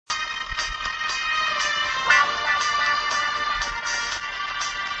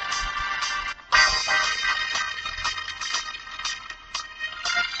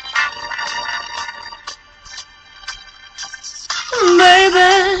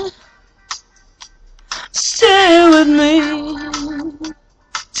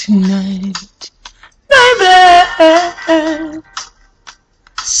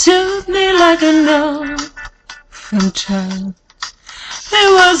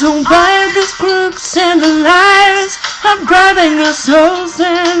who buy these crooks and the liars are grabbing our souls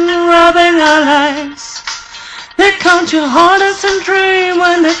and robbing our lives. They count your hardest and dream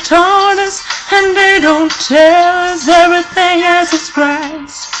when they taunt us, and they don't tell us everything has its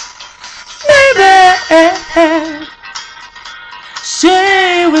price. Baby,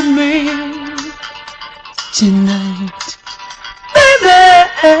 stay with me tonight.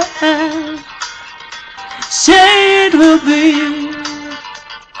 Baby, say it will be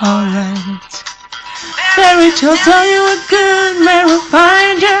alright. Fairy tales tell you a good man will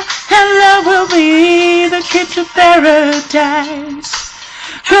find you, and love will be the key to paradise.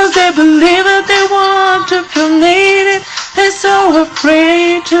 Cause they believe that they want to feel needed, they're so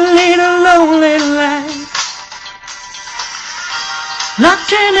afraid to lead a lonely life.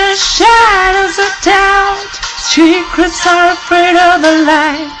 Locked in the shadows of doubt, secrets are afraid of the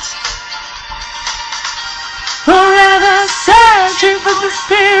light. Forever searching for the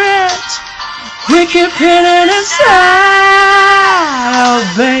spirit, we keep hidden inside, oh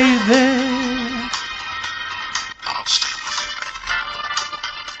baby.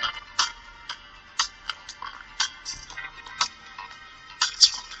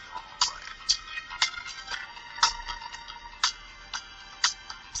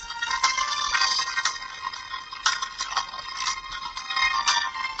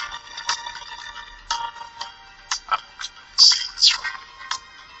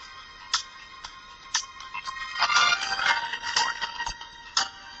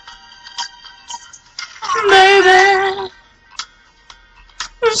 Baby,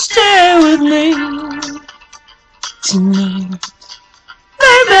 stay with me tonight.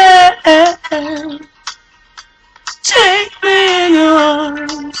 Baby, take me in your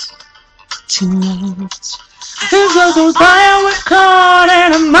arms tonight. This was a fire, we're caught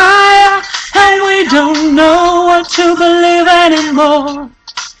in a mire, and we don't know what to believe anymore.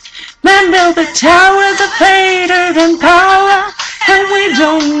 Men built the towers of hatred and power, and we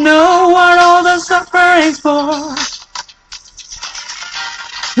don't know what all the suffering's for.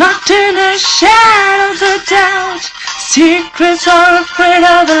 Locked in the shadows of doubt, secrets are afraid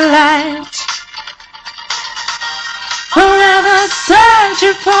of the light. Forever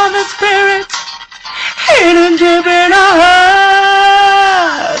searching for the spirit, hidden deep in our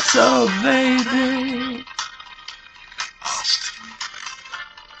hearts, oh baby.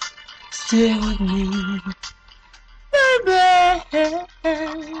 Stay with me. Baby,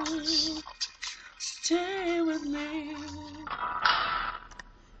 stay with me.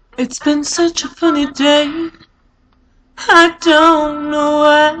 It's been such a funny day, I don't know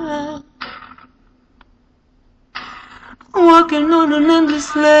why. Walking on an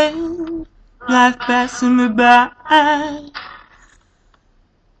endless lane, life passing me by.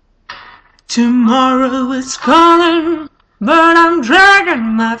 Tomorrow is calling, but I'm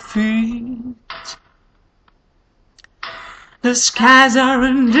dragging my feet. The skies are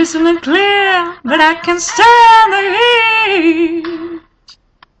indistant and clear, but I can stand the heat.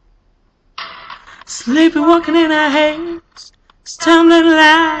 Sleeping, in a haze, stumbling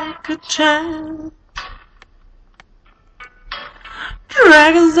like a child.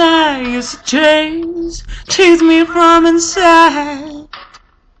 Dragons I used to chase, tease me from inside.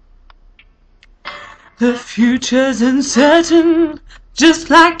 The future's uncertain, just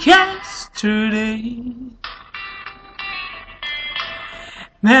like yesterday.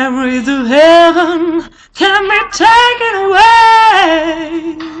 Memories of heaven can be taken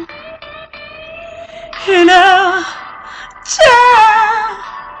away in a time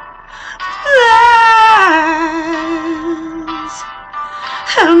flies,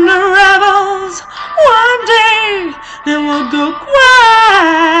 and the rebels one day they will go quiet.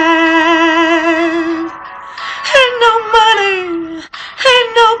 Ain't no money,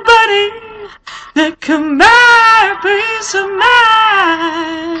 ain't nobody that can buy peace of mind.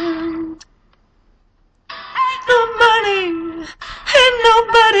 No money, ain't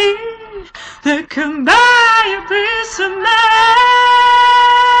nobody that can buy a peace of mind.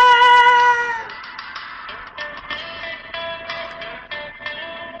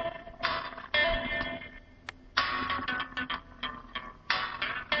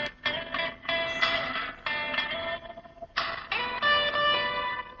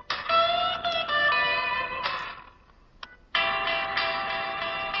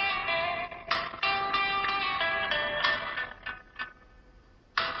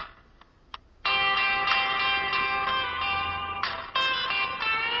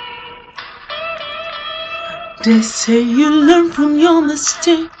 They say you learn from your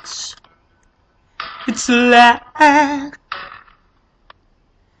mistakes. It's a lie.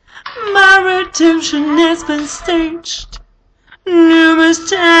 My redemption has been staged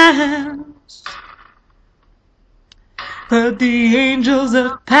numerous times. hands. But the angels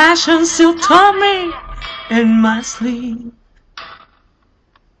of passion still taunt me in my sleep.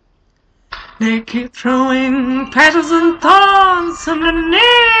 They keep throwing petals and thorns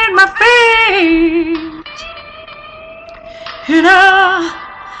underneath my feet. In a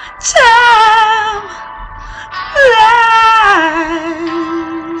time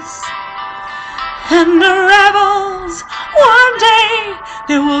lies, and the rebels one day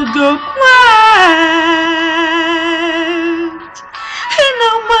they will go quiet. Ain't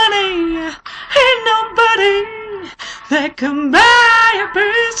no money, ain't nobody that can buy a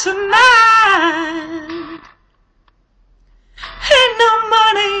peace of mind. Ain't no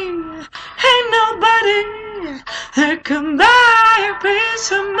money, ain't nobody that can buy a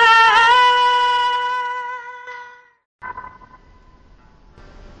peace of mind.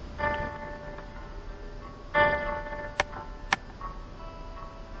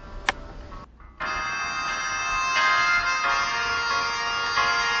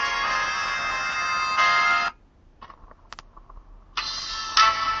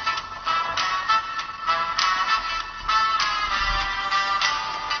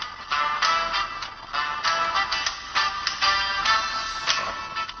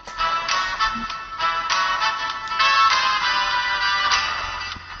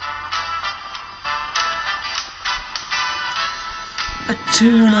 I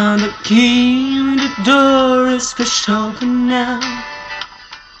turn on the key, the door is pushed open now.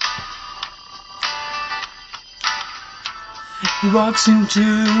 He walks into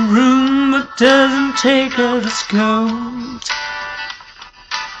the room but doesn't take off his coat.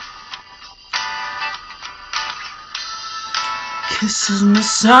 Kisses me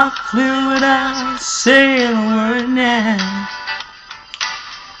softly without saying a word now.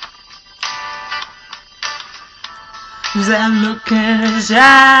 That look in his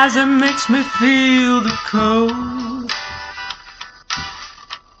eyes, it makes me feel the cold.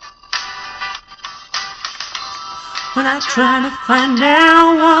 When I try to find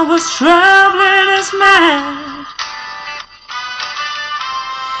out what was troubling his mind,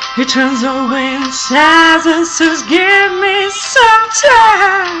 he turns away and sighs and says, give me some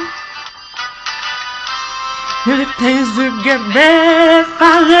time. Really things will get better if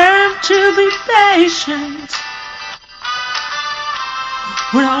I learn to be patient.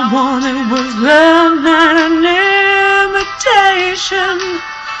 What I wanted was love, not an imitation.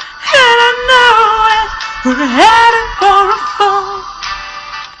 And I know it, we're headed for a fall.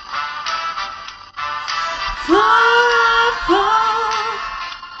 Fall.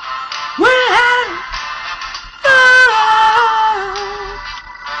 We're headed for a fall.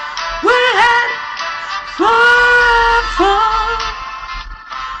 We're headed for a fall.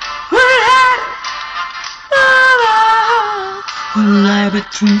 We're headed for a fall. We lie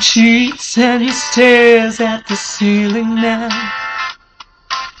between sheets and he stares at the ceiling now.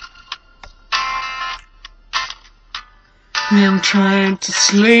 I'm trying to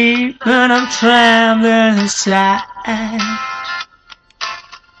sleep and I'm trembling inside.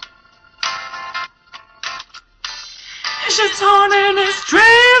 She's haunting his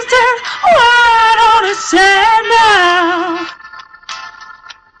dreams that wide on his head now.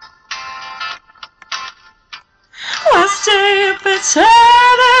 Why stay if it's her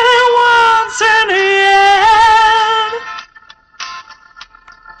that he wants in the end?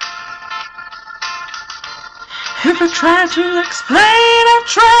 If I try to explain, I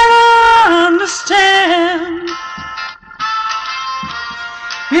try to understand.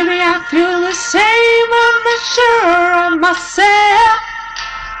 Maybe I feel the same, I'm not sure of myself.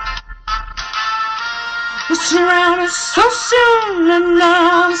 We're surrounded so soon in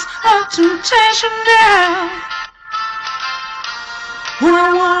arms of temptation now. What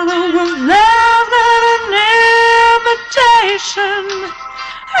I wanted was love, not an imitation.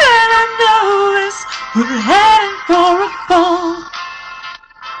 And I know this, we're heading for a fall.